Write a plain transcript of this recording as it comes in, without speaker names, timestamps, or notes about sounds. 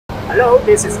Hello,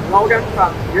 this is Logan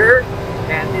from YUER,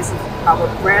 and this is our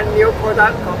brand new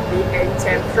product called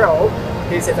BA-10Pro.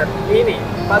 This is a mini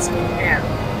busking amp.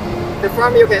 The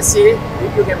front you can see,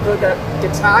 you can put the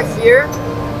guitar here.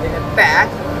 In the back,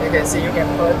 you can see you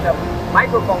can put the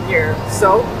microphone here,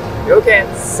 so you can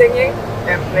singing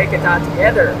and play guitar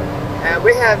together. And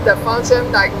we have the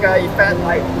function like effect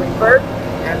like reverb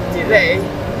and delay.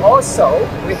 Also,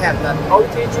 we have the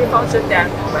OTG function that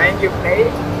when you play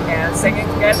and singing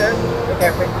together, you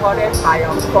can record it by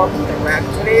your phone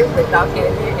directly without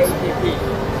any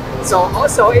app. So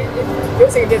also,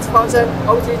 using this function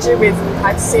OTG with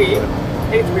Type-C,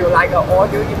 it will like an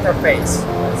audio interface.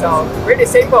 So really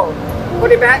simple.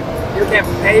 Put it back, you can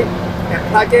play and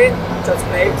plug in, just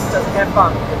play, just have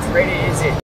fun. It's really easy.